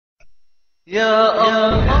يا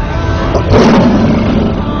الله.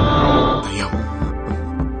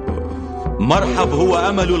 مرحب هو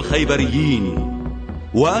أمل الخيبريين،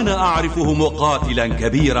 وأنا أعرفه مقاتلا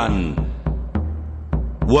كبيرا،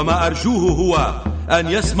 وما أرجوه هو أن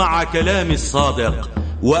يسمع كلامي الصادق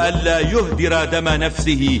وألا يهدر دم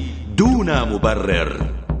نفسه دون مبرر.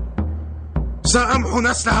 سأمحو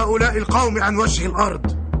نسل هؤلاء القوم عن وجه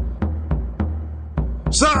الأرض.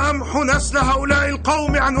 سأمحو نسل هؤلاء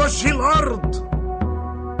القوم عن وجه الأرض.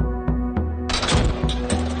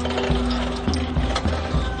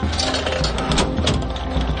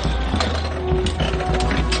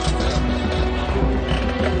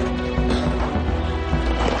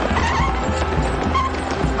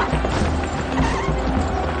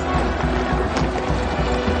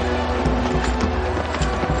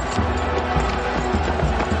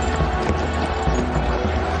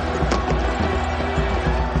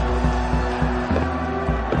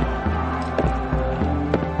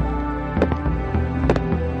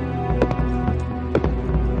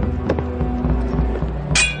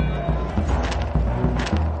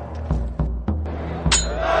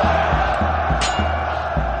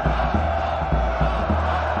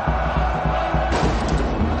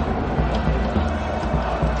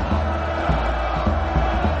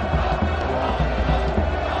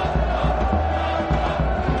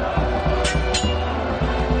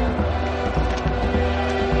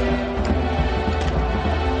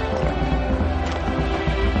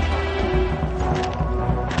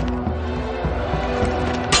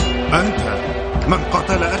 أنت من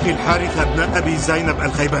قتل أخي الحارث ابن أبي زينب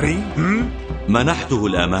الخيبري؟ منحته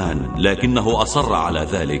الأمان لكنه أصر على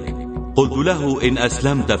ذلك. قلت له إن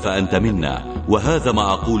أسلمت فأنت منا، وهذا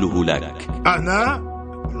ما أقوله لك.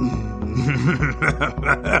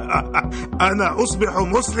 أنا أصبح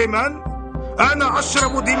مسلما؟ أنا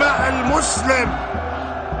أشرب دماء المسلم؟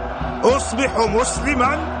 أصبح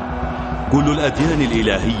مسلما؟ كل الأديان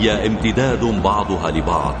الإلهية امتداد بعضها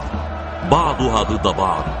لبعض، بعضها ضد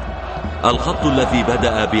بعض. الخط الذي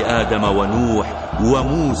بدأ بآدم ونوح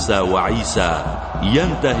وموسى وعيسى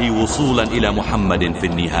ينتهي وصولا إلى محمد في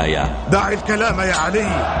النهاية. دع الكلام يا علي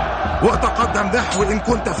وتقدم نحو إن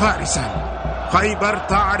كنت فارسا. خيبر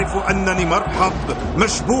تعرف أنني مرحب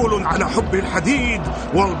مشبول على حب الحديد،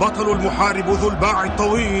 والبطل المحارب ذو الباع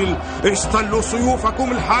الطويل. استلوا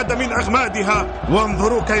سيوفكم الحاد من أغمادها،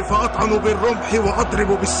 وانظروا كيف أطعن بالرمح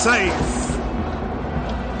وأضرب بالسيف.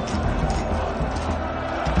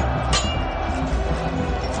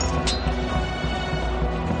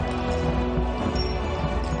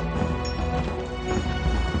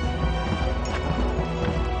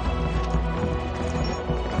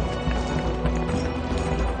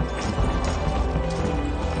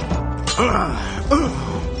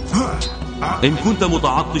 إن كنت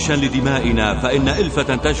متعطشا لدمائنا فإن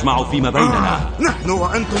ألفة تجمع فيما بيننا. نحن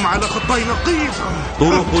وأنتم على خطي نقيض.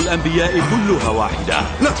 طرق الأنبياء كلها واحدة.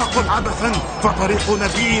 لا تقل عبثا، فطريق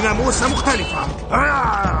نبينا موسى مختلفة.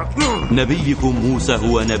 نبيكم موسى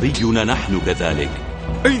هو نبينا نحن كذلك.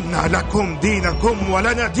 إن لكم دينكم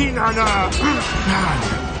ولنا ديننا.